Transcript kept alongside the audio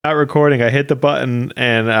Not recording. I hit the button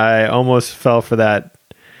and I almost fell for that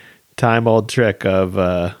time-old trick of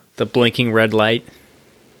the blinking red light.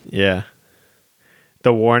 Yeah.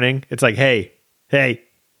 The warning. It's like, hey,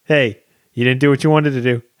 you didn't do what you wanted to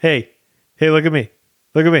do. Hey, look at me.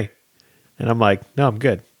 And I'm like, no, I'm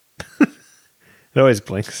good. It always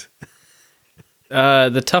blinks.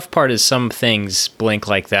 The tough part is some things blink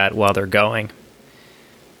like that while they're going.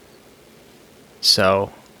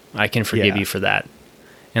 So I can forgive you for that.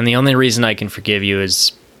 And the only reason I can forgive you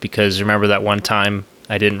is because remember that one time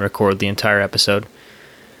I didn't record the entire episode?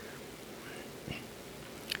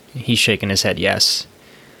 He's shaking his head yes.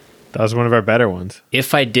 That was one of our better ones.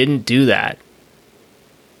 If I didn't do that,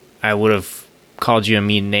 I would have called you a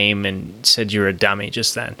mean name and said you were a dummy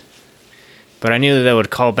just then. But I knew that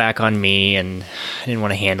would call back on me, and I didn't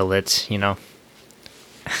want to handle it, you know?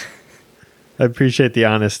 I appreciate the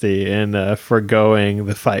honesty and foregoing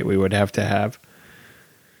the fight we would have to have.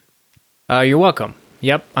 You're welcome.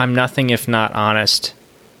 Yep, I'm nothing if not honest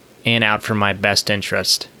and out for my best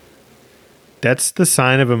interest. That's the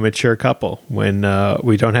sign of a mature couple. When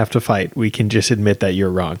we don't have to fight, we can just admit that you're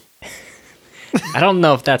wrong. I don't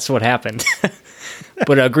know if that's what happened,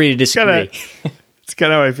 but I agree to disagree. It's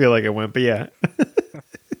kind of how I feel like it went, but yeah.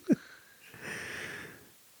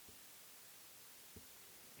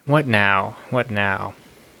 What now?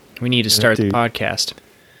 We need to start the podcast.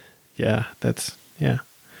 Yeah, yeah.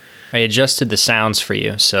 I adjusted the sounds for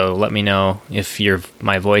you, so let me know if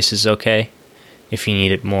my voice is okay. If you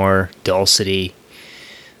need it more dulcety,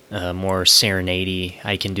 more serenade-y,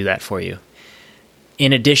 I can do that for you.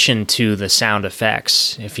 In addition to the sound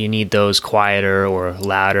effects, if you need those quieter or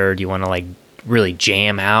louder, do you want to like really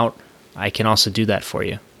jam out, I can also do that for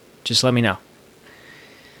you. Just let me know.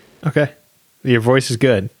 Okay. Your voice is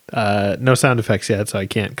good. No sound effects yet, so I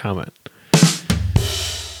can't comment.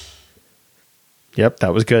 Yep,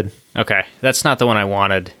 that was good. Okay, that's not the one I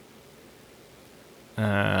wanted.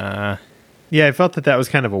 Yeah, I felt that was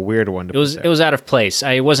kind of a weird one. It was out of place.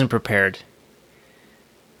 I wasn't prepared.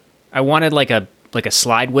 I wanted like a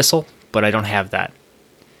slide whistle, but I don't have that.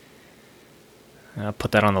 I'll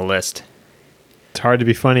put that on the list. It's hard to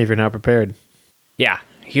be funny if you're not prepared. Yeah,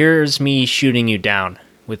 here's me shooting you down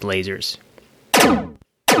with lasers.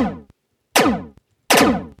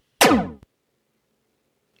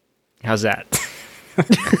 How's that?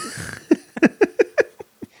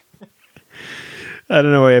 I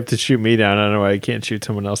don't know why you have to shoot me down. I don't know why I can't shoot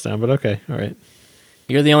someone else down, but okay. All right.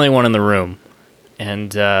 You're the only one in the room,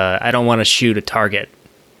 and I don't want to shoot a target.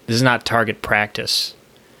 This is not target practice.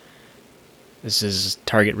 This is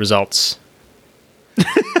target results.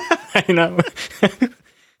 I know.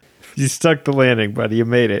 You stuck the landing, buddy. You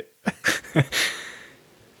made it.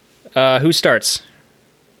 Who starts?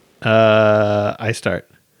 I start.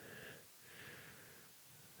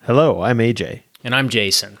 Hello, I'm AJ. And I'm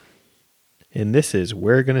Jason. And this is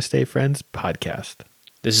We're Gonna Stay Friends podcast.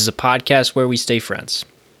 This is a podcast where we stay friends.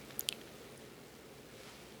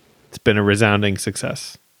 It's been a resounding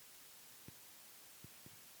success.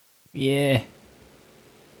 Yeah.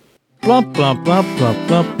 Blump, blump, blump, blump,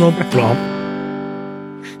 blump, blump,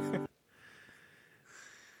 blump.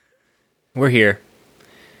 We're here.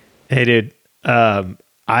 Hey, dude. I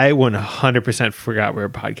 100% forgot we were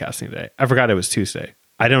podcasting today. I forgot it was Tuesday.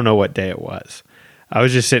 I don't know what day it was. I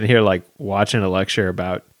was just sitting here like watching a lecture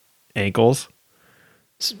about ankles.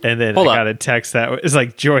 And then I got a text that was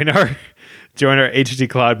like, join our HT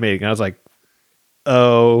Cloud meeting. I was like,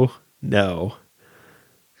 oh no.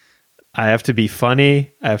 I have to be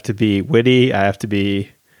funny. I have to be witty. I have to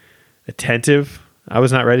be attentive. I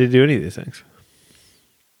was not ready to do any of these things.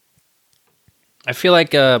 I feel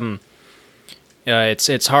like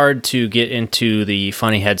it's hard to get into the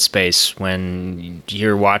funny headspace when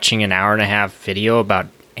you're watching an hour and a half video about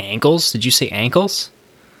ankles. Did you say ankles?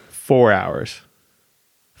 4 hours.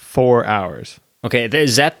 4 hours. Okay,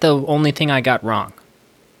 is that the only thing I got wrong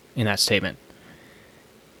in that statement?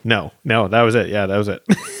 No, that was it. Yeah, that was it.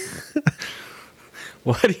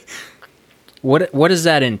 What does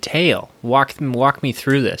that entail? Walk me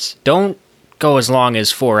through this. Don't go as long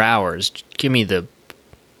as 4 hours. Give me the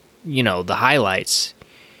highlights.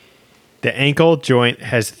 The ankle joint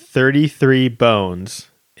has 33 bones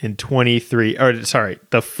and 23,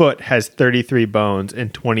 the foot has 33 bones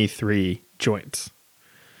and 23 joints.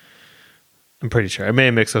 I'm pretty sure. I may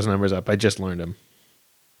have mixed those numbers up. I just learned them.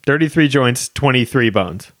 33 joints, 23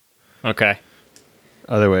 bones. Okay.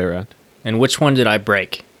 Other way around. And which one did I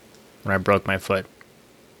break when I broke my foot?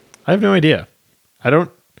 I have no idea. I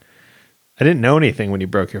didn't know anything when you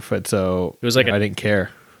broke your foot, so it was like I didn't care.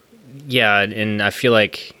 Yeah, and I feel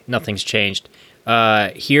like nothing's changed.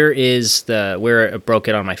 Here is the where it broke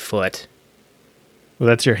it on my foot. Well,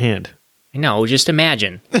 that's your hand. No, just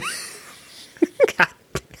imagine.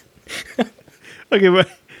 Okay, but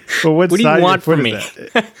what do you side want of your foot from me?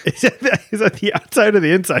 Is that the outside or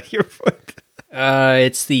the inside of your foot?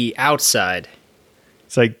 It's the outside.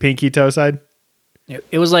 It's like pinky toe side?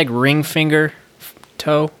 It was like ring finger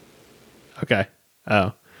toe. Okay.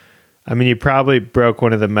 Oh. I mean, you probably broke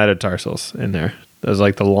one of the metatarsals in there. Those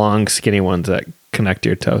like the long, skinny ones that connect to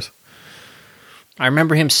your toes. I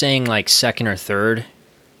remember him saying like second or third.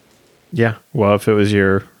 Yeah. Well, if it was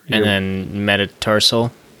your And then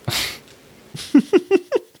metatarsal.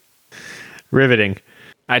 riveting,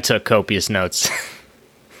 I took copious notes.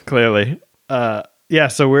 clearly. Yeah,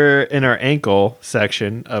 so we're in our ankle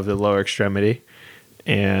section of the lower extremity,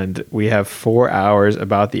 and we have 4 hours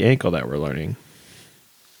about the ankle that we're learning.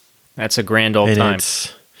 That's a grand old And time.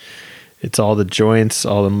 it's all the joints,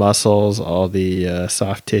 all the muscles, all the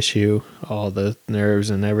soft tissue, all the nerves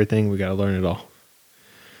and everything. We got to learn it all.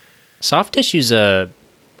 Soft tissue's a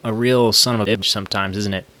real son of a bitch sometimes,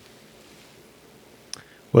 isn't it?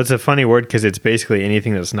 Well, it's a funny word because it's basically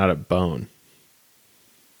anything that's not a bone.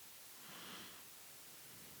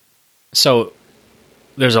 So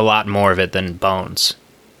there's a lot more of it than bones.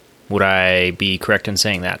 Would I be correct in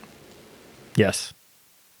saying that? Yes.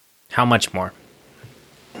 How much more?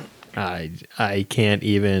 I can't.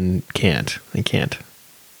 Yeah,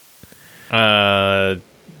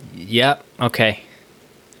 okay.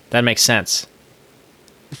 That makes sense.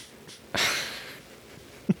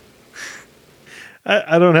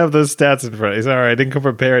 I don't have those stats in front of me. Sorry, I didn't come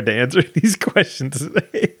prepared to answer these questions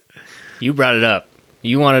today. You brought it up.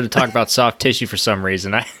 You wanted to talk about soft tissue for some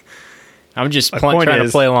reason. I'm just trying to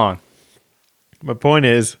play along. My point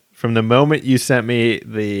is, from the moment you sent me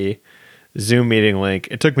the Zoom meeting link,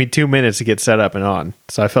 it took me 2 minutes to get set up and on.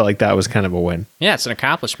 So I felt like that was kind of a win. Yeah, it's an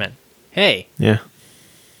accomplishment. Hey. Yeah.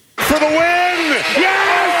 For the win! Yes!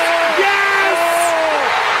 Yes!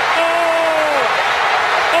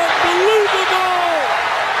 Oh!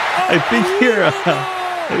 Unbelievable! I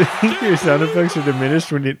think your sound effects are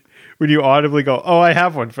diminished when you audibly go, "Oh, I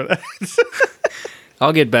have one for that."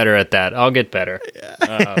 I'll get better at that. I'll get better.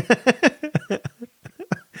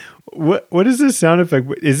 What is this sound effect?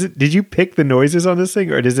 Did you pick the noises on this thing,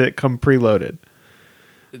 or does it come preloaded?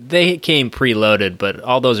 They came preloaded, but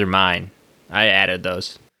all those are mine. I added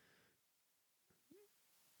those.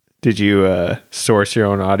 Did you source your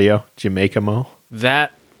own audio? Did you make them all?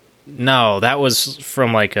 No, that was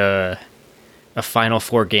from like a Final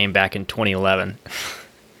Four game back in 2011.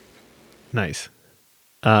 Nice.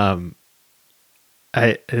 This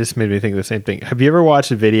made me think of the same thing. Have you ever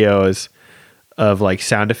watched videos of like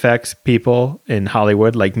sound effects people in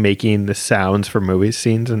Hollywood, like making the sounds for movie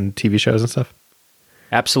scenes and TV shows and stuff?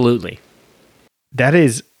 Absolutely. That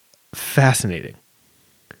is fascinating.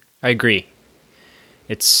 I agree.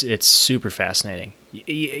 It's super fascinating.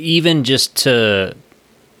 Even just to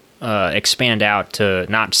expand out to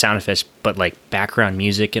not sound effects, but like background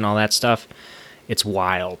music and all that stuff. It's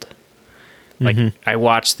wild. Like I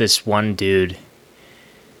watched this one dude.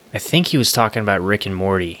 I think he was talking about Rick and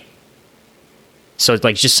Morty. So it's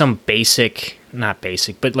like just some not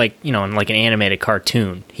basic, but like, you know, in like an animated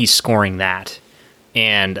cartoon, he's scoring that.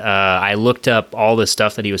 And I looked up all the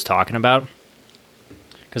stuff that he was talking about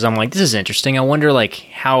because I'm like, this is interesting. I wonder like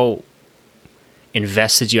how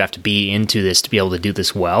invested you have to be into this to be able to do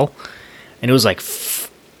this well. And it was like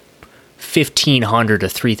 $1,500 to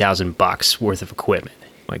 $3,000 worth of equipment.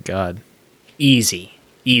 My God. Easy.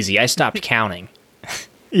 I stopped counting.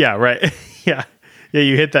 Yeah, right. Yeah.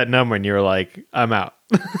 You hit that number and you were like, I'm out.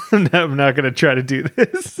 I'm not going to try to do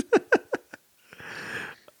this.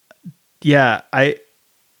 Yeah, I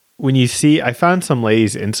found some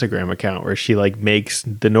lady's Instagram account where she like makes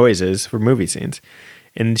the noises for movie scenes.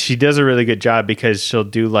 And she does a really good job because she'll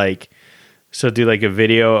do like a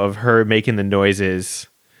video of her making the noises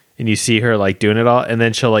and you see her like doing it all, and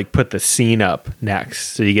then she'll like put the scene up next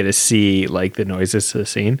so you get to see like the noises to the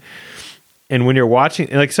scene. And when you're watching,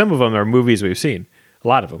 and like some of them are movies we've seen, a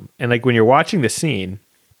lot of them. And like when you're watching the scene,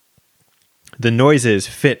 the noises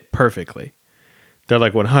fit perfectly. They're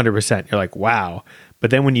like 100%. You're like, wow.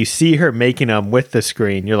 But then when you see her making them with the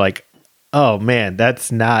screen, you're like, oh man,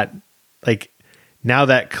 that's not like, now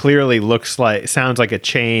that clearly sounds like a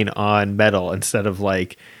chain on metal instead of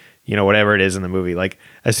like, you know, whatever it is in the movie. Like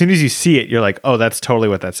as soon as you see it, you're like, oh, that's totally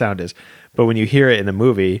what that sound is. But when you hear it in the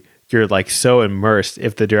movie, you're like so immersed,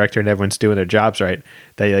 if the director and everyone's doing their jobs right,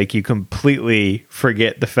 that like you completely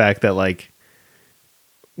forget the fact that like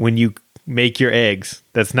when you make your eggs,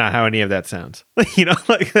 that's not how any of that sounds. You know,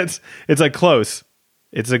 like it's like close,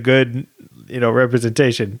 It's a good,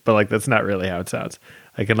 representation, but like that's not really how it sounds.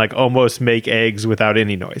 I can like almost make eggs without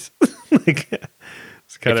any noise. Like,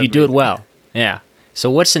 it's kind If you do it well. Yeah.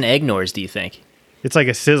 So what's an egg noise, do you think? it's like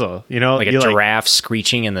a sizzle, Like a giraffe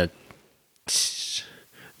screeching in the...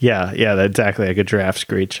 Yeah, exactly. Like a giraffe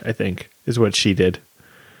screech, I think, is what she did.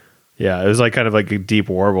 Yeah, it was like kind of like a deep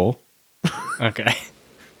warble. Okay.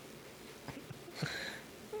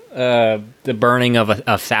 The burning of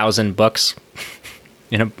 1,000 books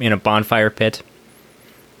in a bonfire pit.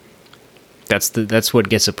 That's what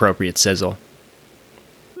gets appropriate sizzle.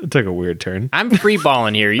 It took a weird turn. I'm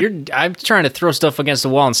freeballing here. I'm trying to throw stuff against the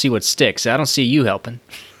wall and see what sticks. I don't see you helping.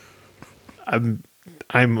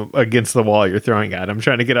 I'm against the wall you're throwing at. I'm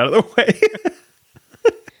trying to get out of the way.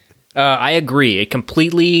 I agree. It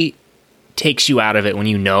completely takes you out of it when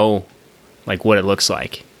you know like what it looks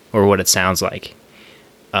like or what it sounds like.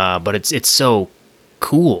 But it's so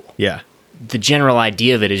cool. Yeah. The general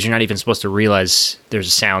idea of it is you're not even supposed to realize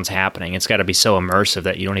there's sounds happening. It's got to be so immersive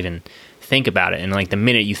that you don't even think about it. And like the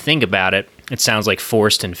minute you think about it, it sounds like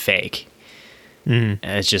forced and fake. And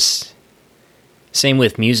it's just same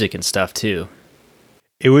with music and stuff too.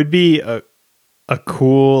 It would be a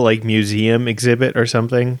cool like museum exhibit or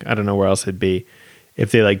something. I don't know where else it'd be.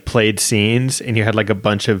 If they like played scenes and you had like a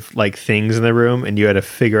bunch of like things in the room and you had to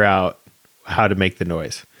figure out how to make the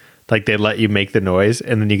noise. Like they let you make the noise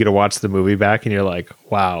and then you get to watch the movie back and you're like,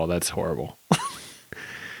 wow, that's horrible.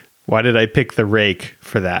 Why did I pick the rake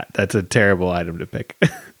for that? That's a terrible item to pick.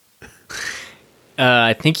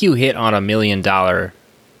 I think you hit on $1 million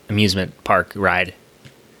amusement park ride.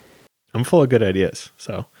 I'm full of good ideas.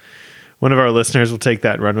 So one of our listeners will take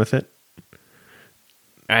that and run with it.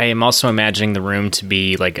 I am also imagining the room to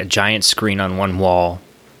be like a giant screen on one wall.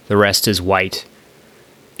 The rest is white.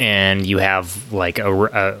 And you have like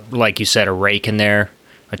like you said, a rake in there,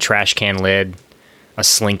 a trash can lid, a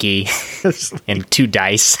slinky, and 2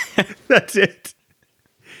 dice. That's it.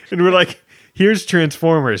 And we're like, here's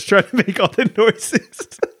Transformers trying to make all the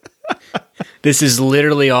noises. This is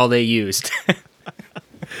literally all they used.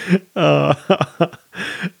 I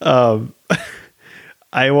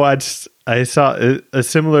saw a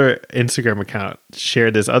similar Instagram account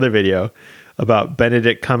shared this other video about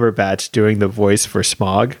Benedict Cumberbatch doing the voice for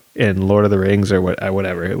Smaug in Lord of the Rings or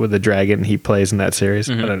whatever, with the dragon he plays in that series.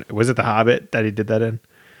 Was it The Hobbit that he did that in?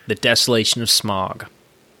 The Desolation of Smaug.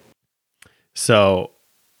 So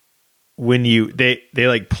when they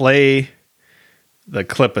like play the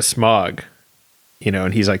clip of Smaug,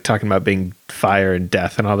 and he's like talking about being fire and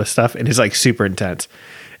death and all this stuff, and it's like super intense.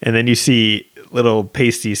 And then you see little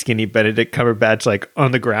pasty, skinny Benedict Cumberbatch like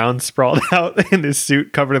on the ground, sprawled out in his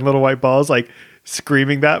suit, covered in little white balls, like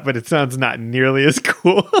screaming that, but it sounds not nearly as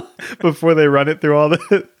cool before they run it through all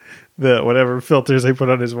the whatever filters they put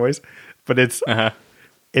on his voice. But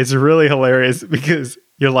it's really hilarious because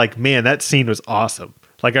you're like, man, that scene was awesome.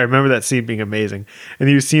 Like I remember that scene being amazing. And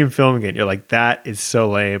you see him filming it, you're like, that is so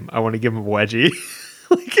lame. I want to give him a wedgie.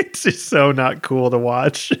 Like it's just so not cool to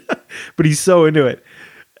watch. But he's so into it.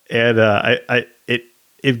 And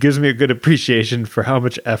it gives me a good appreciation for how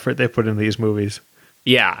much effort they put in these movies.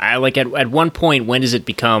 Yeah, I like at one point, when does it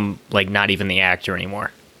become like not even the actor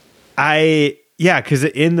anymore? Because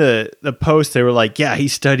in the post they were like, yeah, he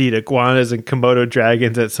studied iguanas and Komodo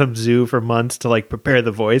dragons at some zoo for months to like prepare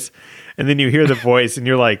the voice, and then you hear the voice and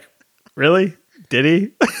you're like, really? Did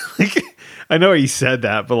he? Like, I know he said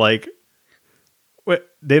that, but like, what?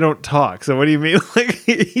 They don't talk. So what do you mean? Like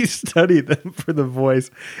he studied them for the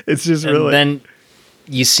voice. It's just and really. Then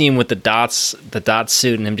you see him with the dot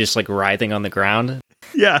suit and him just like writhing on the ground.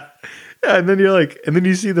 Yeah. And then you're like, and then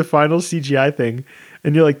you see the final CGI thing,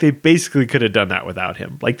 and you're like, they basically could have done that without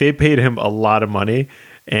him. Like they paid him a lot of money,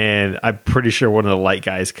 and I'm pretty sure one of the light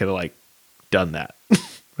guys could have like done that.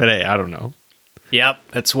 But hey, I don't know. Yep,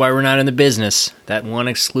 that's why we're not in the business. That one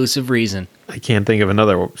exclusive reason. I can't think of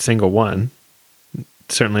another single one.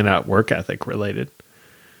 Certainly not work ethic related.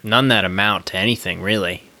 None that amount to anything,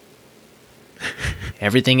 really.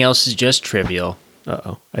 Everything else is just trivial.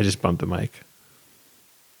 Uh-oh, I just bumped the mic.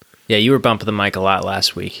 Yeah, you were bumping the mic a lot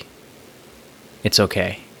last week. It's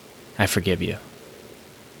okay. I forgive you.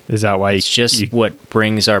 Is that why it's just what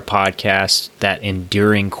brings our podcast that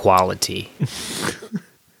enduring quality.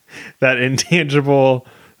 That intangible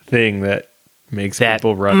thing that makes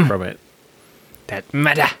people run from it. That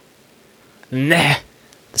meta. Nah.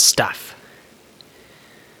 The stuff.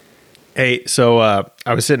 Hey, so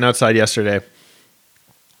I was sitting outside yesterday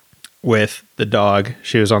with the dog.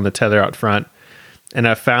 She was on the tether out front. And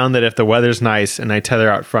I found that if the weather's nice and I tether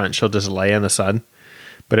out front, she'll just lay in the sun.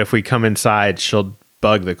 But if we come inside, she'll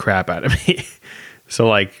bug the crap out of me. So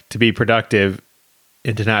like to be productive,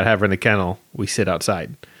 and to not have her in the kennel, we sit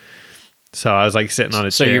outside. So I was like sitting on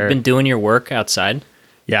a So chair. you've been doing your work outside?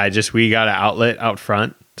 Yeah, we got an outlet out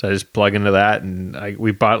front. So I just plug into that, and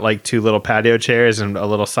we bought like 2 little patio chairs and a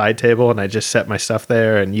little side table, and I just set my stuff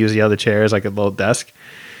there and use the other chairs like a little desk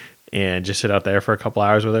and just sit out there for a couple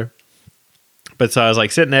hours with her. But so I was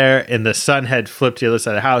like sitting there, and the sun had flipped to the other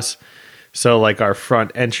side of the house. So like our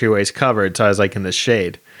front entryway is covered. So I was like in the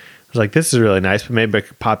shade. I was like, this is really nice, but maybe I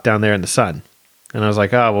could pop down there in the sun. And I was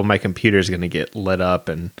like, oh, well, my computer's going to get lit up,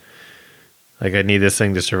 and like I need this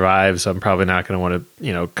thing to survive. So I'm probably not going to want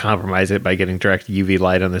to, compromise it by getting direct UV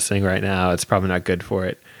light on this thing right now. It's probably not good for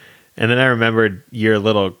it. And then I remembered your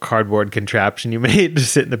little cardboard contraption you made to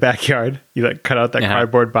sit in the backyard. You like cut out that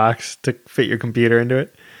cardboard box to fit your computer into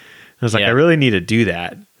it. I was like, I really need to do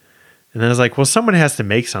that. And then I was like, well, someone has to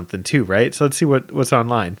make something too, right? So let's see what's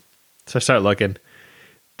online. So I start looking.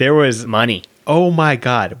 There was money. Oh my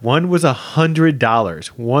God. One was $100,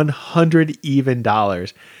 $100 even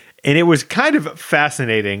dollars. And it was kind of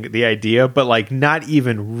fascinating, the idea, but like not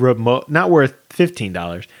even remote, not worth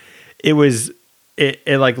 $15.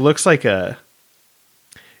 It like looks like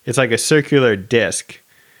it's like a circular disc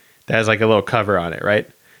that has like a little cover on it, right?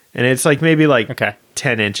 And it's like maybe like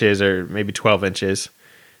 10 inches or maybe 12 inches.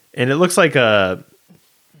 And it looks like looks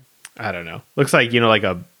like, like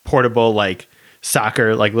a portable, like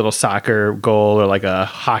soccer, like little soccer goal, or like a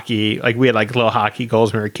hockey. Like we had like little hockey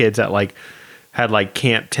goals when we were kids that like had like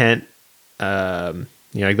camp tent,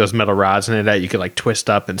 like those metal rods in it that you could like twist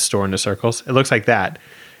up and store into circles. It looks like that.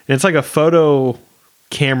 And it's like a photo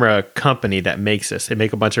camera company that makes this. They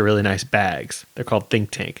make a bunch of really nice bags. They're called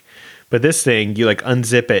Think Tank. But this thing, you like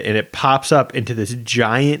unzip it and it pops up into this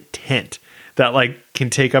giant tent that like can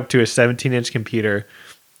take up to a 17-inch computer.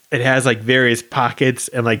 It has like various pockets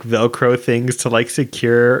and like Velcro things to like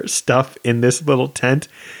secure stuff in this little tent.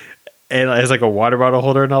 And it has like a water bottle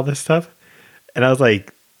holder and all this stuff. And I was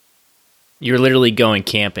like, you're literally going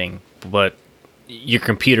camping, but your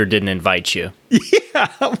computer didn't invite you. Yeah,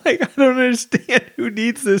 I'm like, I don't understand who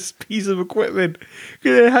needs this piece of equipment.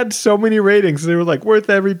 Because it had so many ratings. They were like, worth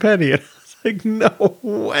every penny. And I was like, no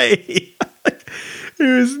way.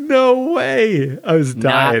 There was no way. I was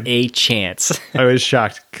dying. Not a chance. I was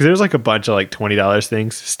shocked. Because there's like a bunch of like $20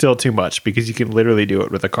 things. Still too much, because you can literally do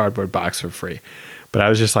it with a cardboard box for free. But I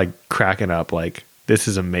was just like cracking up like, this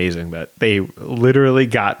is amazing that they literally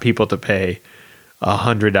got people to pay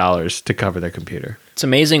 $100 to cover their computer. It's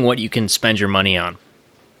amazing what you can spend your money on.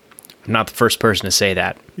 I'm not the first person to say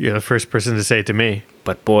that. You're the first person to say it to me.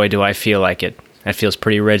 But boy, do I feel like it. That feels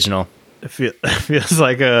pretty original. It feels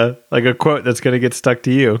like a quote that's going to get stuck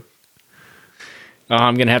to you. Oh,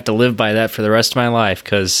 I'm going to have to live by that for the rest of my life,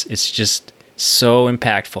 because it's just so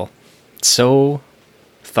impactful. So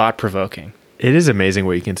thought-provoking. It is amazing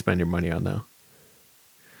what you can spend your money on, though.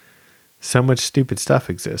 So much stupid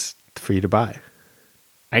stuff exists for you to buy.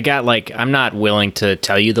 I'm not willing to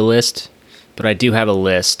tell you the list, but I do have a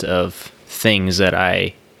list of things that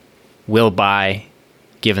I will buy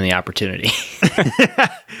given the opportunity.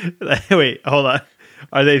 Wait, hold on.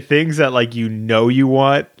 Are they things that like you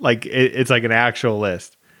want? Like it's like an actual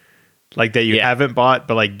list, like that you haven't bought,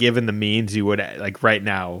 but like given the means, you would like right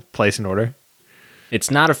now place an order?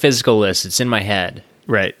 It's not a physical list. It's in my head.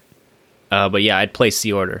 Right. But yeah, I'd place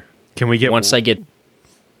the order. Can we get once I get?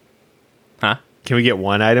 Huh? Can we get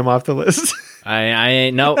one item off the list?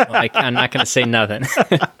 I'm not going to say nothing.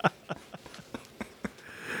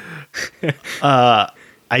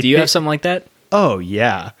 Do you have something like that? Oh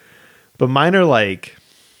yeah, but mine are like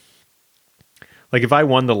if I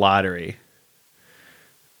won the lottery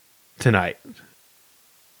tonight,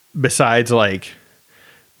 besides like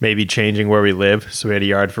maybe changing where we live, so we had a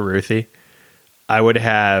yard for Ruthie, I would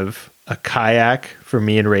have a kayak for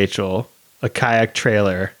me and Rachel, a kayak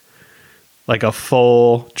trailer, like a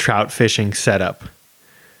full trout fishing setup,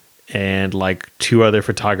 and like 2 other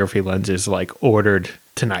photography lenses like ordered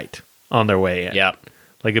tonight on their way in. Yeah.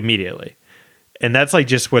 Like immediately. And that's like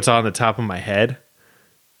just what's on the top of my head.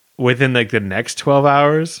 Within like the next 12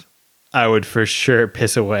 hours, I would for sure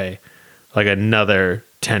piss away like another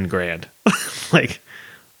 10 grand. Like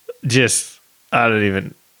just,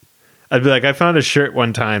 I'd be like, I found a shirt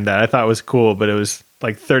one time that I thought was cool, but it was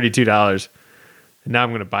like $32. And now I'm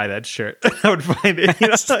going to buy that shirt. I would find it.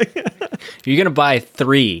 You're going to buy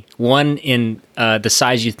 3, one in the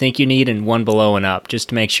size you think you need and one below and up, just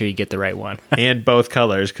to make sure you get the right one. And both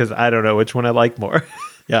colors, because I don't know which one I like more.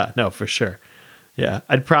 Yeah, no, for sure. Yeah,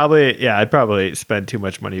 I'd probably spend too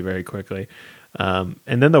much money very quickly. And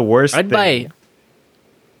then the worst thing...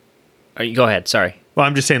 Go ahead, sorry. Well,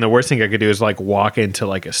 I'm just saying the worst thing I could do is like walk into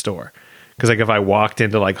like a store. Because like if I walked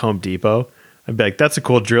into like Home Depot, I'd be like, that's a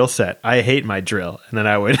cool drill set. I hate my drill. And then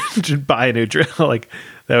I would just buy a new drill. Like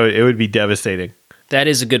it would be devastating. That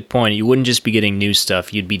is a good point. You wouldn't just be getting new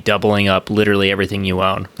stuff. You'd be doubling up literally everything you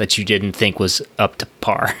own that you didn't think was up to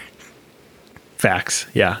par. Facts.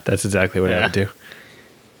 Yeah, that's exactly what I would do.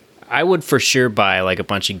 I would for sure buy like a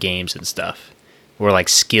bunch of games and stuff, or like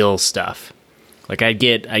skill stuff. Like I'd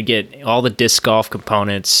get all the disc golf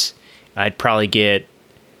components. I'd probably get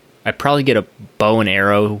a bow and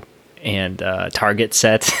arrow and target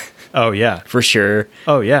set. Oh yeah, for sure.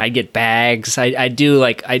 Oh yeah, I'd get bags. I'd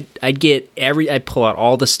pull out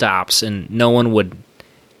all the stops, and no one would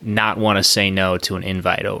not want to say no to an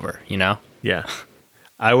invite over. You know? Yeah,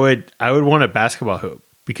 I would want a basketball hoop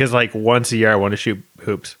because like once a year I want to shoot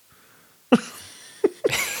hoops.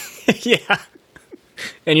 Yeah.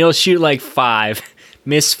 And you'll shoot like 5,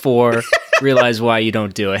 miss 4, realize why you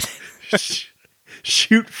don't do it.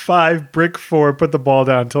 Shoot 5, brick 4, put the ball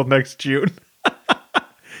down until next June.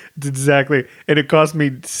 It's exactly. And it cost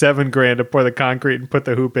me $7,000 to pour the concrete and put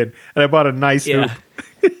the hoop in. And I bought a nice hoop.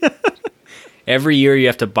 Every year you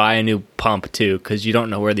have to buy a new pump too, because you don't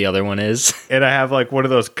know where the other one is. And I have like one of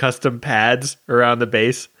those custom pads around the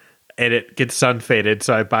base, and it gets sun faded,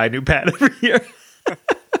 so I buy a new pad every year.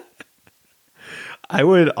 I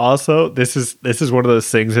would also, this is one of those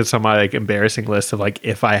things that's on my like embarrassing list of like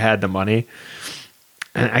if I had the money.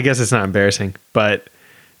 And I guess it's not embarrassing, but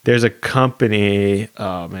there's a company,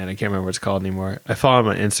 oh man, I can't remember what it's called anymore. I follow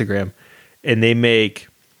them on Instagram, and they make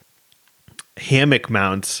hammock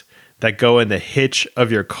mounts that go in the hitch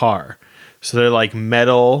of your car. So they're like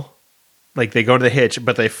metal, like they go into the hitch,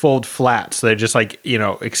 but they fold flat. So they're just like, you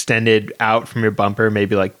know, extended out from your bumper,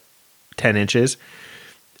 maybe like 10 inches.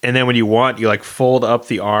 And then when you want, you like fold up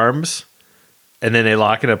the arms, and then they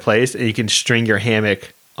lock into place, and you can string your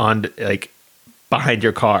hammock on like behind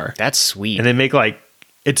your car. That's sweet. And they make like,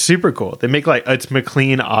 it's super cool. They make like, it's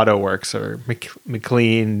McLean Auto Works or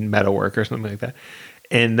McLean Metal Work or something like that.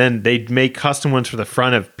 And then they make custom ones for the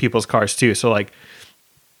front of people's cars too. So like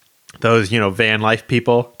those, you know, van life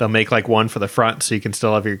people, they'll make like one for the front so you can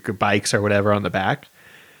still have your bikes or whatever on the back.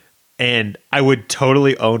 And I would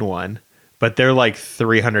totally own one, but they're like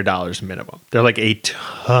 $300 minimum. They're like a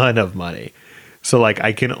ton of money. So like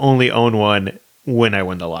I can only own one when I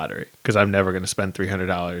win the lottery, because I'm never going to spend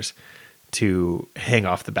 $300 to hang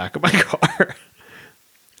off the back of my car.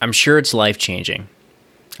 I'm sure it's life-changing.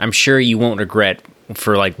 I'm sure you won't regret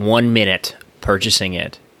for like 1 minute purchasing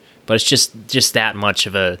it, but it's just that much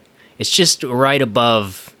of a, it's just right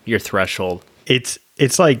above your threshold. It's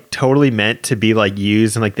like totally meant to be like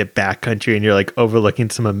used in like the backcountry, and you're like overlooking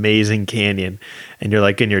some amazing canyon, and you're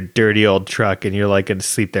like in your dirty old truck, and you're like going to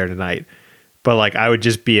sleep there tonight. But like I would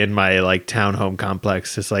just be in my like townhome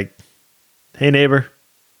complex, just like, hey neighbor,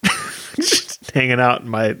 just hanging out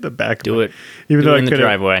in the back. Do it. Even though in the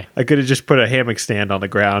driveway. I could have just put a hammock stand on the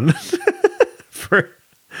ground for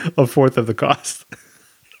a fourth of the cost.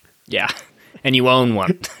 Yeah, and you own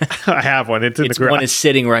one. I have one. It's in the garage. One is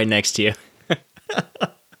sitting right next to you.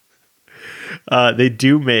 They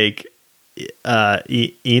do make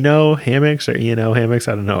Eno hammocks or Eno hammocks.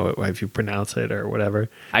 I don't know if you pronounce it or whatever.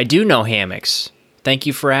 I do know hammocks. Thank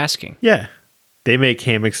you for asking. Yeah. They make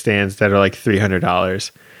hammock stands that are like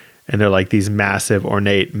 $300, and they're like these massive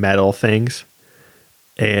ornate metal things.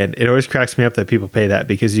 And it always cracks me up that people pay that,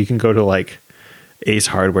 because you can go to like Ace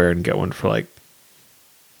Hardware and get one for like,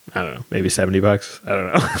 I don't know, maybe $70. I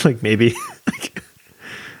don't know. Like maybe.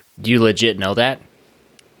 Do you legit know that?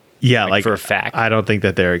 Yeah, like for a fact. I don't think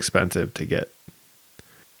that they're expensive to get.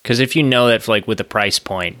 Because if you know that, like with the price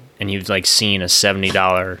point, and you've like seen a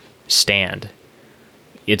 $70 stand,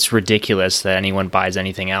 it's ridiculous that anyone buys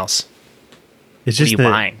anything else. It's just what are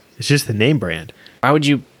you buying? It's just the name brand. Why would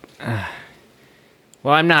you?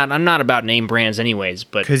 Well, I'm not about name brands, anyways.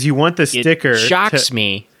 But because you want the sticker. It shocks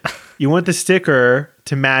me. You want the sticker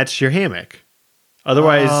to match your hammock.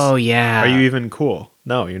 Otherwise, oh yeah, are you even cool?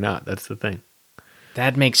 No, you're not. That's the thing.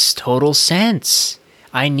 That makes total sense.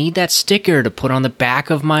 I need that sticker to put on the back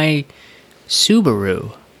of my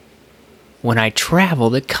Subaru. When I travel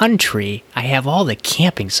the country, I have all the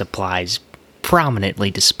camping supplies prominently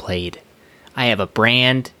displayed. I have a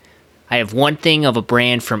brand. I have one thing of a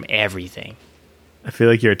brand from everything. I feel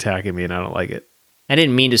like you're attacking me, and I don't like it. I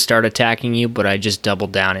didn't mean to start attacking you, but I just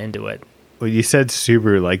doubled down into it. Well, you said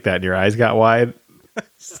Subaru like that, and your eyes got wide.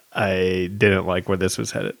 I didn't like where this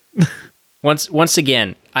was headed. Once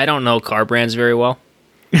again, I don't know car brands very well.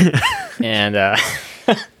 And I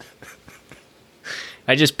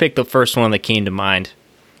just picked the first one that came to mind.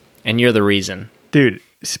 And you're the reason. Dude,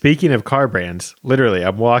 speaking of car brands, literally,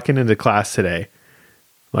 I'm walking into class today.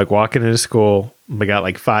 like walking into school. I got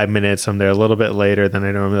like 5 minutes. I'm there a little bit later than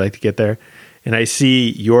I normally like to get there. And I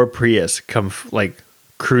see your Prius come like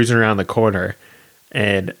cruising around the corner.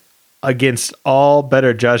 And against all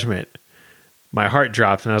better judgment, my heart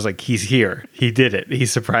dropped and I was like, he's here. He did it. He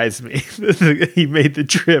surprised me. He made the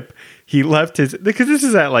trip. He left his, because this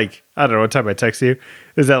is at like, I don't know what time I text you.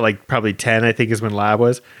 This is at like probably 10, I think is when lab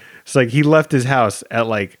was. It's like he left his house at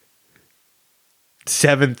like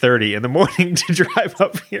 7:30 in the morning to drive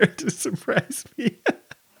up here to surprise me.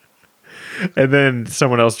 And then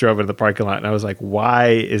someone else drove into the parking lot and I was like, why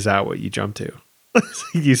is that what you jumped to?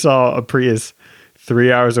 You saw a Prius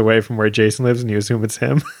 3 hours away from where Jason lives and you assume it's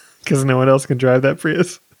him because no one else can drive that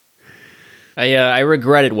Prius. I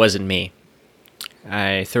regret it wasn't me.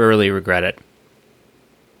 I thoroughly regret it.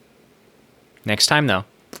 Next time, though.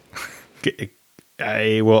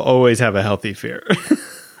 I will always have a healthy fear.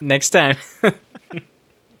 Next time.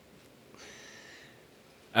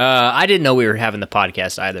 I didn't know we were having the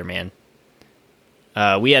podcast either, man.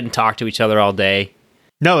 We hadn't talked to each other all day.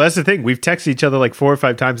 No, that's the thing. We've texted each other like 4 or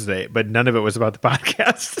 5 times today, but none of it was about the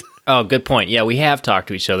podcast. Oh, good point. Yeah, we have talked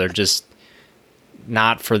to each other, just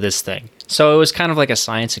not for this thing. So it was kind of like a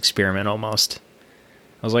science experiment almost.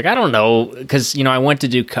 I was like, I don't know, because I went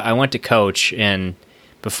to coach, and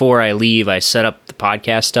before I leave, I set up the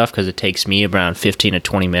podcast stuff because it takes me around 15 to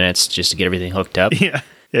 20 minutes just to get everything hooked up. Yeah,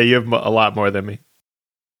 you have a lot more than me.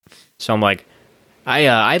 So I'm like,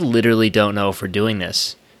 I literally don't know if we're doing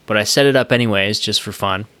this, but I set it up anyways just for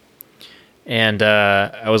fun. And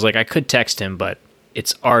I was like, I could text him, but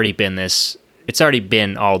it's already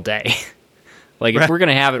been all day. Like, if we're going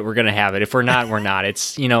to have it, we're going to have it. If we're not, we're not.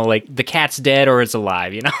 It's, like the cat's dead or it's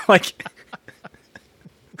alive, like.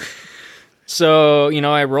 So,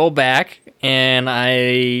 I roll back and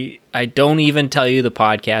I don't even tell you the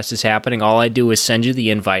podcast is happening. All I do is send you the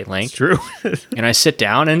invite link. It's true. And I sit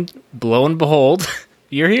down and lo and behold,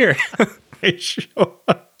 you're here. I show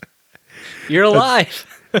up. You're alive.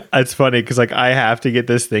 That's funny because like I have to get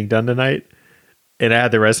this thing done tonight and I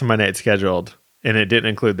had the rest of my night scheduled and it didn't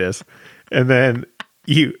include this. And then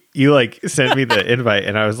you like sent me the invite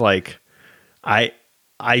and I was like, I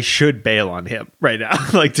should bail on him right now.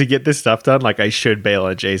 Like to get this stuff done, like I should bail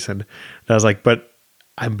on Jason. And I was like, but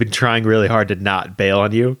I've been trying really hard to not bail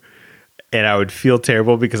on you. And I would feel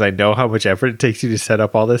terrible because I know how much effort it takes you to set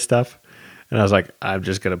up all this stuff. And I was like, I'm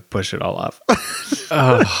just going to push it all off.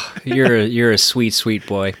 Oh, you're a sweet, sweet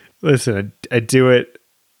boy. Listen, I do it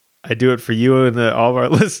for you and all of our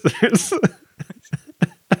listeners.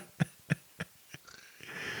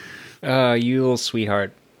 You little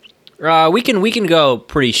sweetheart. We can go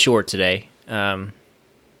pretty short today.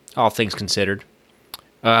 All things considered.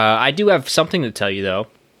 I do have something to tell you though.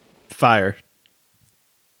 Fire.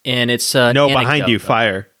 And it's no behind you. Though.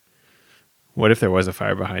 Fire. What if there was a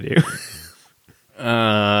fire behind you?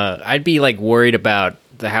 I'd be like worried about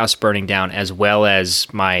the house burning down as well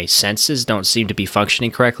as my senses don't seem to be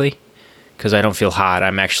functioning correctly because I don't feel hot.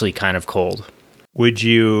 I'm actually kind of cold. Would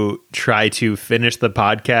you try to finish the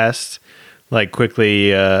podcast, like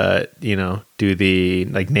quickly, do the,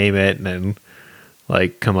 like name it and then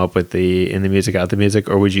like come up with the in the music, out the music,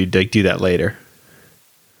 or would you like do that later?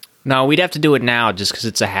 No, we'd have to do it now just because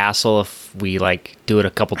it's a hassle if we like do it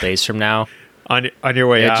a couple days from now. On your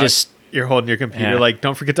way out, you're holding your computer like,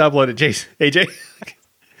 don't forget to upload it, Jason. AJ, if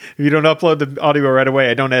you don't upload the audio right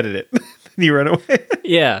away, I don't edit it. You run away.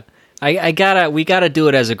 Yeah. We gotta do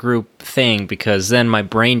it as a group thing because then my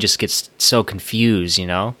brain just gets so confused,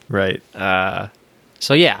 Right.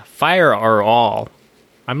 So yeah, fire or all.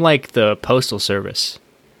 I'm like the postal service.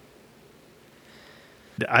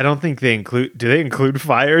 I don't think do they include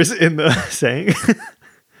fires in the saying?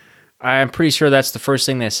 I'm pretty sure that's the first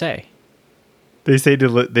thing they say. They say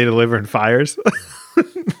they deliver in fires?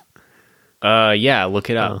 Yeah, look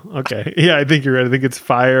it up. Oh, okay. Yeah, I think you're right. I think it's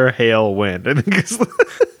fire, hail, wind. I think that's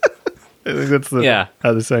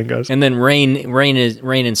how the saying goes. And then rain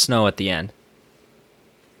and snow at the end.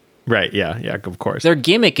 Right, yeah, of course. Their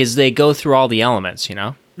gimmick is they go through all the elements,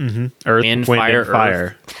 Mm-hmm. Earth, wind, wind, fire,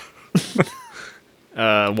 and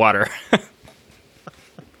fire. Water.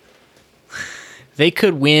 They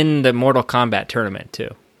could win the Mortal Kombat tournament, too.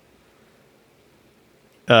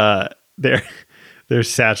 Their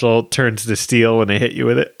satchel turns to steel when they hit you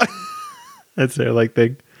with it. That's their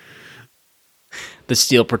thing. The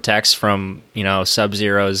steel protects from,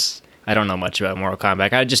 Sub-Zero's. I don't know much about Mortal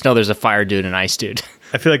Kombat. I just know there's a fire dude and ice dude.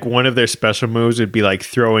 I feel like one of their special moves would be like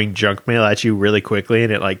throwing junk mail at you really quickly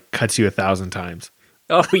and it cuts you 1,000 times.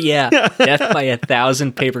 Oh yeah. Death by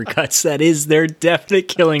 1,000 paper cuts. That is their definite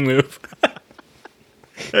killing move.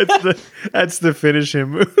 That's the finish him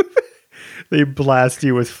move. They blast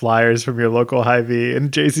you with flyers from your local Hy-Vee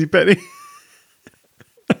and JCPenney.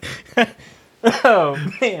 Oh,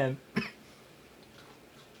 man.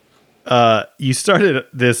 You started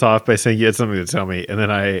this off by saying you had something to tell me, and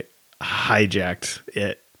then I hijacked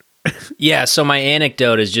it. Yeah, so my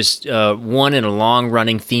anecdote is just one in a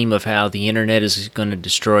long-running theme of how the internet is going to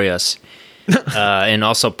destroy us, and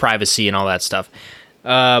also privacy and all that stuff.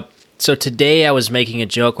 So today I was making a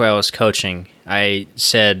joke while I was coaching. I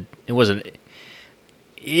said it wasn't.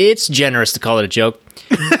 It's generous to call it a joke.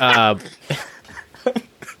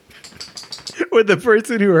 With the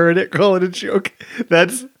person who heard it call it a joke,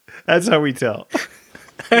 that's how we tell.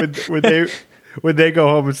 When they go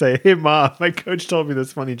home and say, "Hey mom, my coach told me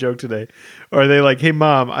this funny joke today," or are they like, "Hey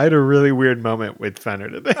mom, I had a really weird moment with Fenner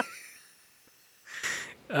today."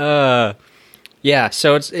 Yeah,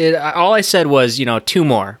 so all I said was, 2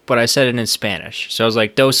 more, but I said it in Spanish. So I was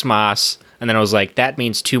like, dos más, and then I was like, that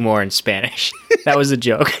means 2 more in Spanish. That was a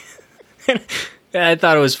joke. I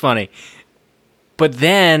thought it was funny. But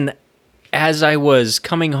then, as I was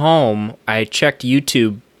coming home, I checked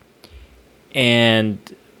YouTube, and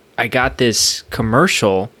I got this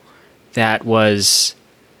commercial that was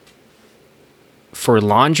for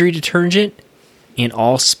laundry detergent in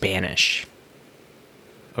all Spanish.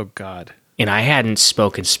 Oh God. And I hadn't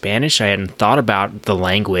spoken Spanish. I hadn't thought about the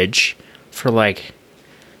language for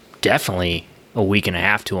definitely a week and a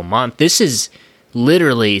half to a month. This is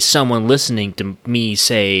literally someone listening to me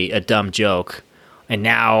say a dumb joke. And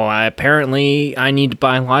now apparently I need to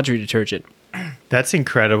buy laundry detergent. That's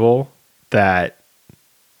incredible that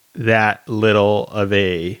little of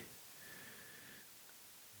a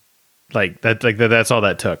that's all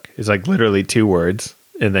that took. It's literally 2 words,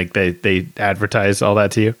 and they advertise all that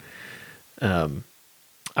to you.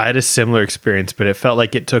 I had a similar experience, but it felt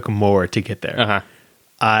like it took more to get there. Uh-huh.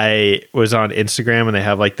 I was on Instagram, and they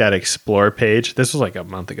have that explore page. This was a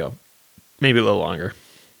month ago, maybe a little longer.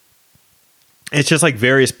 It's just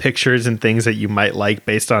various pictures and things that you might like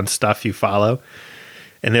based on stuff you follow.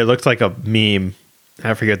 And it looked like a meme.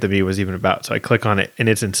 I forget what the meme was even about. So I click on it, and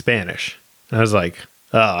it's in Spanish. And I was like,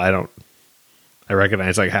 oh, I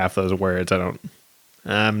recognize half those words.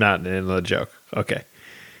 I'm not in the joke. Okay.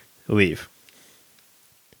 Leave.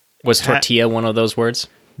 Was tortilla one of those words?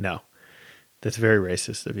 No. That's very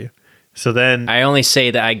racist of you. So then I only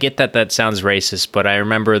say that I get that sounds racist, but I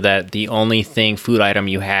remember that the only food item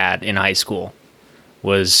you had in high school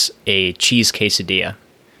was a cheese quesadilla.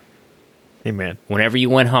 Hey man. Whenever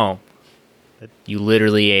you went home, you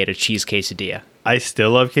literally ate a cheese quesadilla. I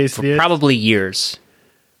still love quesadillas. For probably years.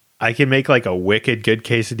 I can make a wicked good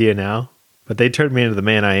quesadilla now, but they turned me into the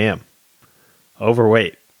man I am.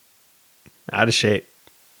 Overweight. Out of shape.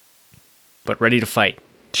 But ready to fight.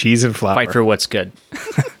 Cheese and flour. Fight for what's good.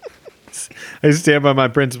 I stand by my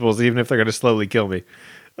principles, even if they're going to slowly kill me.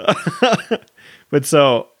 But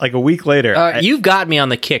so, a week later... you've got me on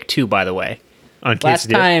the kick, too, by the way. On quesadilla? Last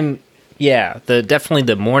time, yeah, definitely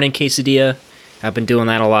the morning quesadilla. I've been doing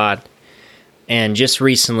that a lot. And just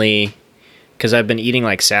recently, because I've been eating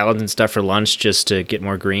salads and stuff for lunch just to get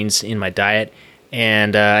more greens in my diet,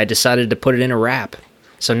 and I decided to put it in a wrap.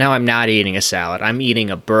 So now I'm not eating a salad. I'm eating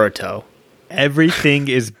a burrito. Everything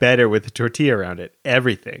is better with a tortilla around it.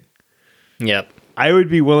 Everything. Yep. I would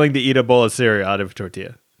be willing to eat a bowl of cereal out of a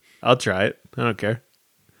tortilla. I'll try it. I don't care.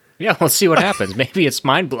 Yeah, let's see what happens. Maybe it's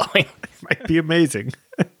mind-blowing. It might be amazing.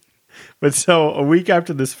 But so a week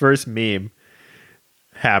after this first meme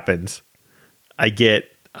happens, I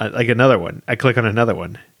get another one. I click on another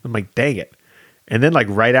one. I'm like, dang it. And then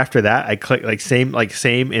right after that, I click same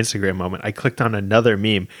Instagram moment. I clicked on another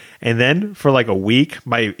meme. And then for a week,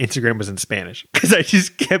 my Instagram was in Spanish because I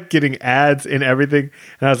just kept getting ads and everything.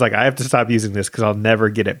 And I was like, I have to stop using this because I'll never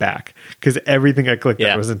get it back. Because everything I clicked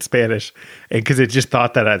on was in Spanish. And because it just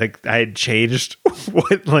thought that I had changed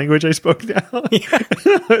what language I spoke now. Yeah.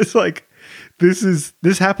 I was like,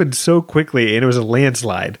 this happened so quickly, and it was a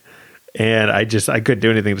landslide. And I couldn't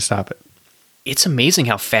do anything to stop it. It's amazing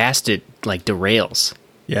how fast it derails.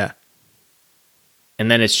 Yeah.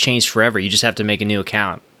 And then it's changed forever. You just have to make a new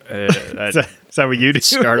account. Is that what you do?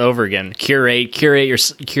 Start over again. Curate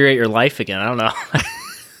your life again. I don't know.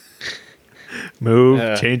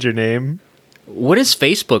 Move, change your name. What is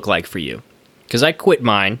Facebook like for you? Because I quit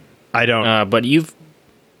mine. I don't. But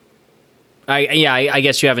I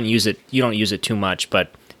guess you haven't used it. You don't use it too much.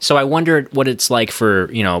 But so I wondered what it's like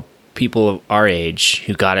for people of our age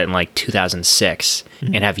who got it in 2006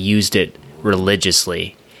 and have used it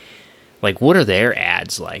religiously. What are their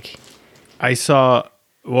ads like? I saw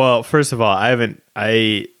Well, first of all,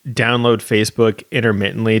 I download Facebook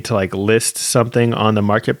intermittently to like list something on the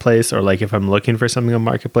marketplace, or like if I'm looking for something on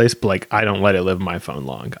marketplace, but like I don't let it live on my phone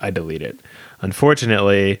long. I delete it.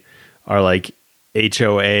 Unfortunately, our like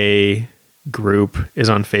HOA group is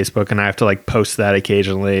on Facebook, and I have to like post that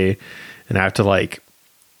occasionally, and I have to like,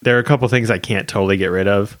 there are a couple things I can't totally get rid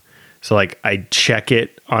of. So like I check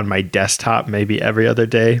it on my desktop maybe every other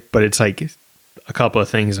day, but it's like a couple of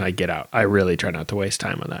things and I get out. I really try not to waste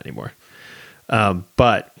time on that anymore.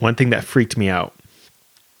 But one thing that freaked me out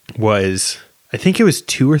was, I think it was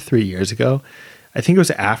 2 or 3 years ago. I think it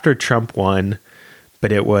was after Trump won,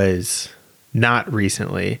 but it was not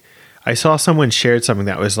recently. I saw someone shared something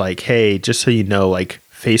that was like, hey, just so you know, like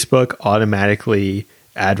Facebook automatically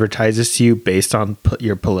advertises to you based on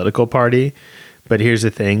your political party. But here's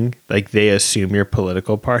the thing, like they assume your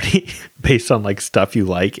political party based on like stuff you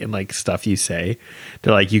like and like stuff you say.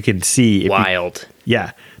 They're like, you can see. Wild.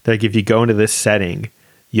 Yeah. They're like, if you go into this setting,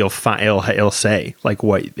 you'll find, it'll say like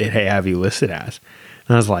what it have you listed as.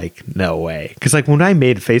 And I was like, no way. Cause like when I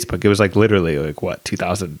made Facebook, it was like literally like what,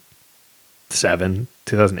 2007,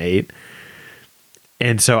 2008.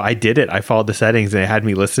 And so I did it. I followed the settings and it had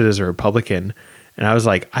me listed as a Republican. And I was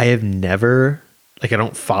like, I have never, like, I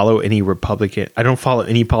don't follow any Republican. I don't follow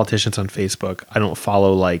any politicians on Facebook. I don't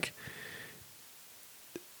follow like,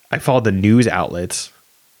 I follow the news outlets,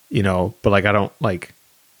 you know, but like, I don't like.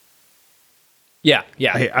 Yeah.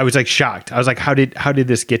 Yeah. I was like shocked. I was like, how did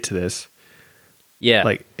this get to this? Yeah.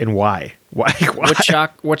 Like, and why? Why?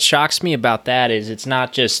 What shocks me about that is it's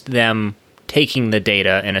not just them taking the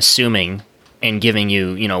data and assuming and giving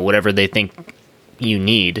you, you know, whatever they think you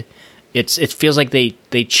need. It feels like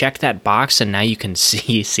they check that box and now you can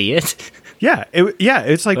see it. Yeah.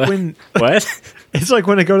 It's like when what? It's like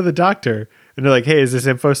when I go to the doctor and they're like, hey, is this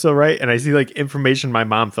info still right? And I see like information my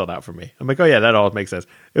mom filled out for me. I'm like, oh yeah, that all makes sense.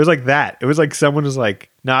 It was like that. It was like someone was like,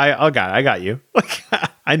 no, I got you. Like,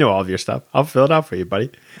 I know all of your stuff. I'll fill it out for you, buddy.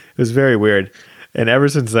 It was very weird. And ever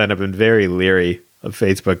since then, I've been very leery of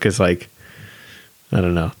Facebook because like, I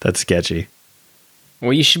don't know. That's sketchy.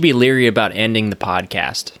 Well, you should be leery about ending the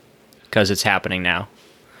podcast because it's happening now.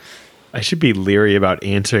 I should be leery about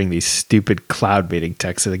answering these stupid cloud meeting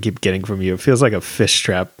texts that I keep getting from you. It feels like a fish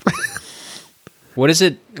trap. What does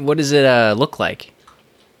it look like?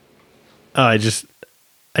 Oh, I just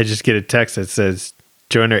get a text that says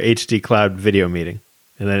join our HD cloud video meeting.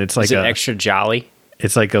 And then it's like Is it extra jolly?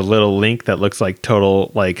 It's like a little link that looks like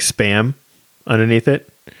total like spam underneath it.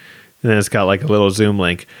 And then it's got like a little Zoom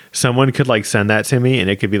link. Someone could like send that to me and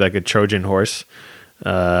it could be like a Trojan horse.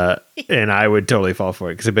 And I would totally fall for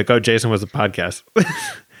it because it'd be like, oh, Jason was a podcast.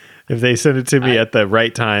 If they send it to me at the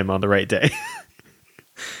right time on the right day.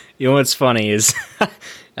 You know what's funny is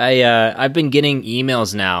I've been getting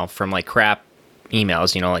emails now from like crap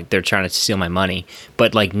emails, you know, like they're trying to steal my money,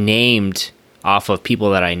 but like named off of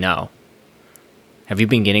people that I know. Have you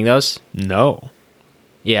been getting those? No.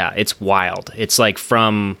 Yeah, it's wild. It's like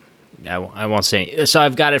from, I won't say, so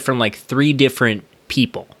I've got it from like 3 different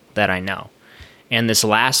people that I know. And this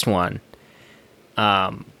last one,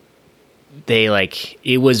 they like,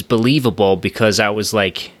 it was believable because I was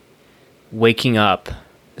like waking up,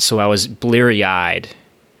 so I was bleary eyed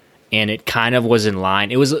and it kind of was in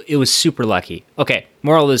line. It was super lucky. Okay.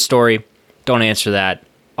 Moral of the story, don't answer that.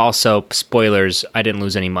 Also, spoilers, I didn't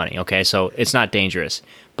lose any money. Okay. So it's not dangerous,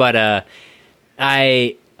 but,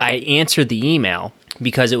 I answered the email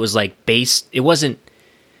because it was like it wasn't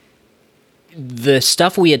the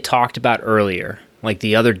stuff we had talked about earlier, like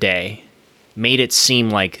the other day, made it seem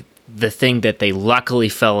like the thing that they luckily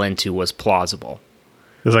fell into was plausible.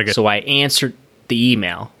 It was like so I answered the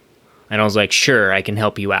email and I was like, sure, I can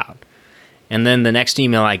help you out. And then the next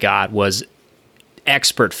email I got was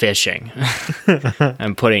expert fishing.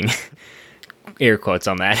 I'm putting air quotes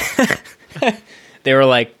on that. They were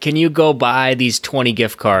like, can you go buy these 20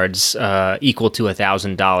 gift cards equal to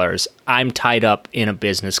 $1,000? I'm tied up in a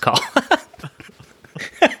business call.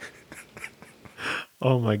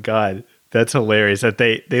 Oh my God. That's hilarious that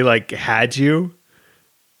they like had you,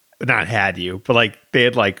 not had you, but like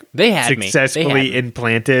they had successfully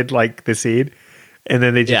implanted like the seed and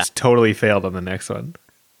then they just totally failed on the next one.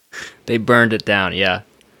 They burned it down. Yeah.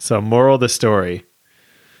 So moral of the story,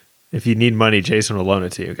 if you need money, Jason will loan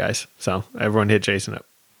it to you guys. So everyone hit Jason up.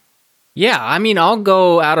 Yeah. I mean, I'll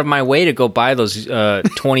go out of my way to go buy those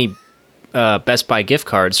 20 Best Buy gift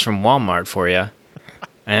cards from Walmart for you.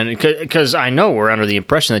 And because I know we're under the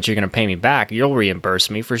impression that you're going to pay me back, you'll reimburse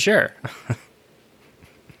me for sure.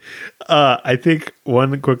 I think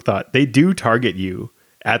one quick thought, they do target you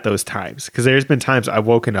at those times because there's been times I've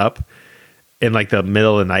woken up in like the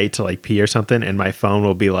middle of the night to like pee or something, and my phone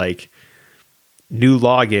will be like, new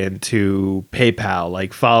login to PayPal,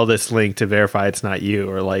 like follow this link to verify it's not you,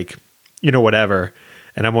 or like, whatever.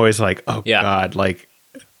 And I'm always like, oh God, like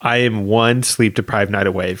I am one sleep deprived night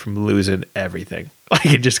away from losing everything.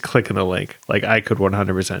 Like just clicking the link. Like I could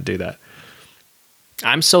 100% do that.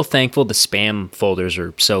 I'm so thankful the spam folders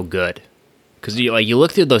are so good, because you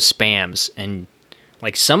look through those spams and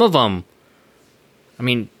like some of them, I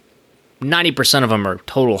mean, 90% of them are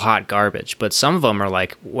total hot garbage, but some of them are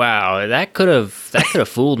like, wow, that could have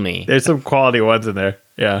fooled me. There's some quality ones in there.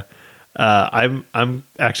 Yeah. I'm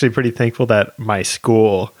actually pretty thankful that my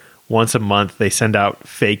school, once a month, they send out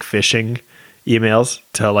fake phishing emails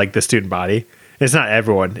to like the student body. It's not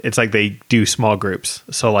everyone. It's like they do small groups.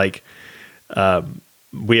 So like,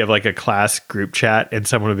 we have like a class group chat, and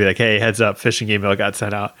someone would be like, hey, heads up, phishing email got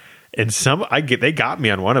sent out. And they got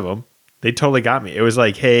me on one of them. They totally got me. It was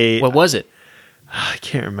like, hey, what was it? I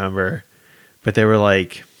can't remember, but they were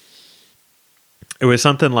like, it was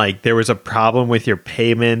something like there was a problem with your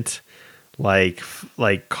payment, like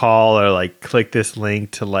call or like click this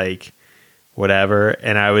link to like whatever.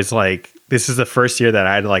 And I was like, this is the first year that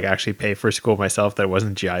I had to like actually pay for school myself that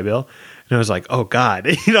wasn't GI Bill. And I was like, oh God,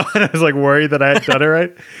 and I was like worried that I had done it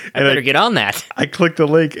right. I better get on that. I clicked the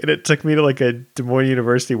link and it took me to like a Des Moines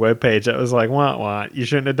University webpage. I was like, what? You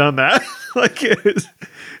shouldn't have done that. Like it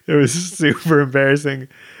was super embarrassing.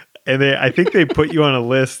 And I think they put you on a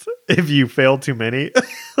list if you fail too many.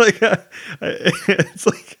 Like it's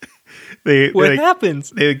like what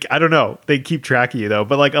happens? I don't know. They keep track of you though,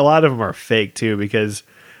 but like a lot of them are fake too, because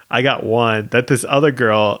I got one that this other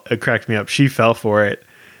girl, it cracked me up. She fell for it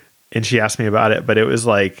and she asked me about it, but it was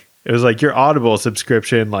like your Audible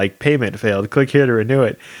subscription, like payment failed. Click here to renew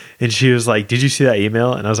it. And she was like, did you see that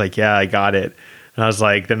email? And I was like, yeah, I got it. And I was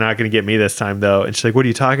like, they're not going to get me this time though. And she's like, what are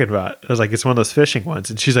you talking about? I was like, it's one of those phishing ones.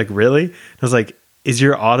 And she's like, really? And I was like, is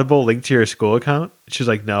your Audible linked to your school account? And she was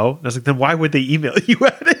like, no. And I was like, then why would they email you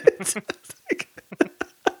at it? Like,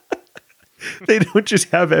 they don't just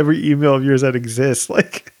have every email of yours that exists.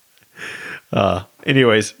 Like,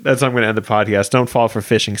 anyways, that's how I'm going to end the podcast. Don't fall for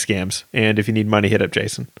phishing scams. And if you need money, hit up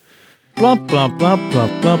Jason. Blump, blump, blump,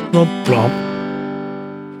 blump, blump, blump,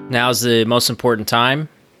 blump. Now's the most important time.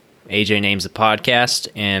 AJ names the podcast,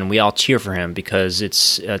 and we all cheer for him because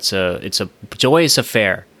it's a joyous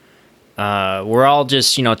affair. We're all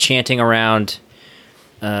just chanting around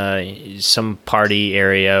some party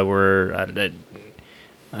area. We're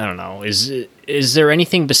I don't know. Is there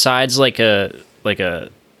anything besides like a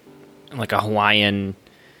Hawaiian?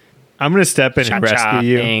 I'm going to step in and rescue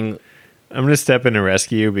you. Thing? I'm going to step in and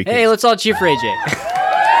rescue you because hey, let's all cheer for AJ.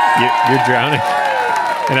 you're drowning,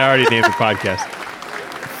 and I already named the podcast.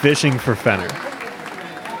 Fishing for Fenner.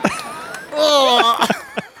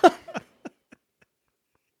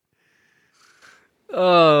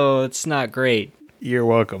 Oh, it's not great. You're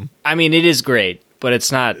welcome. I mean, it is great, but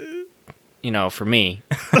it's not, for me.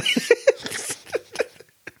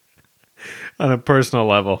 On a personal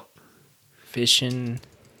level. Fishing.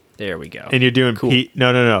 There we go. And you're doing cool.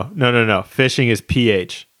 No. Fishing is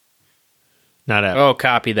PH. Not F. Oh,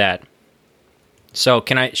 copy that. So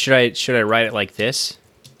should I write it like this?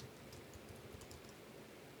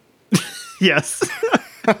 Yes.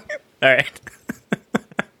 All right.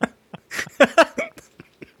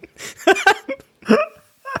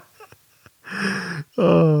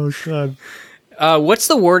 Oh God. What's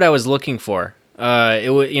the word I was looking for? I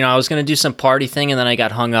was going to do some party thing, and then I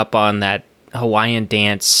got hung up on that Hawaiian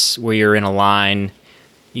dance where you're in a line,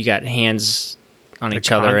 you got hands on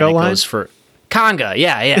each other, and it goes for conga.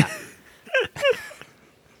 Yeah.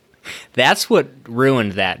 That's what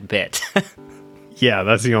ruined that bit. Yeah,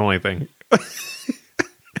 that's the only thing.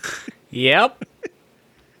 Yep.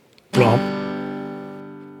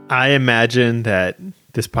 I imagine that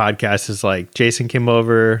this podcast is like Jason came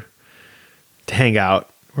over to hang out.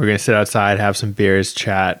 We're going to sit outside, have some beers,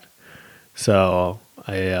 chat. So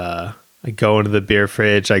I go into the beer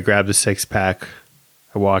fridge. I grab the 6-pack.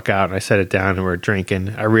 I walk out and I set it down and we're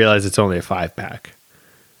drinking. I realize it's only a 5-pack.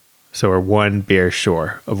 So we're one beer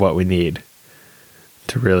short of what we need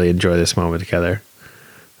to really enjoy this moment together.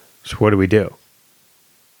 So what do we do?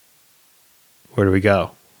 Where do we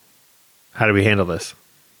go? How do we handle this?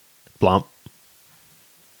 Blump.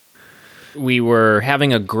 We were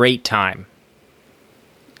having a great time.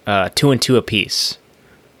 2 and 2 apiece.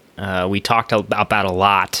 We talked about a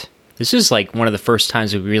lot. This is like one of the first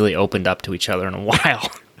times we really opened up to each other in a while.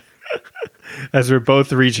 As we're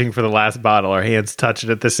both reaching for the last bottle, our hands touch it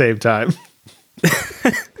at the same time.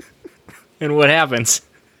 And what happens?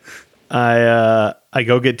 I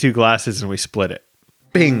go get 2 glasses and we split it.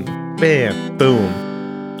 Bing, bam,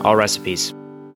 boom. All recipes.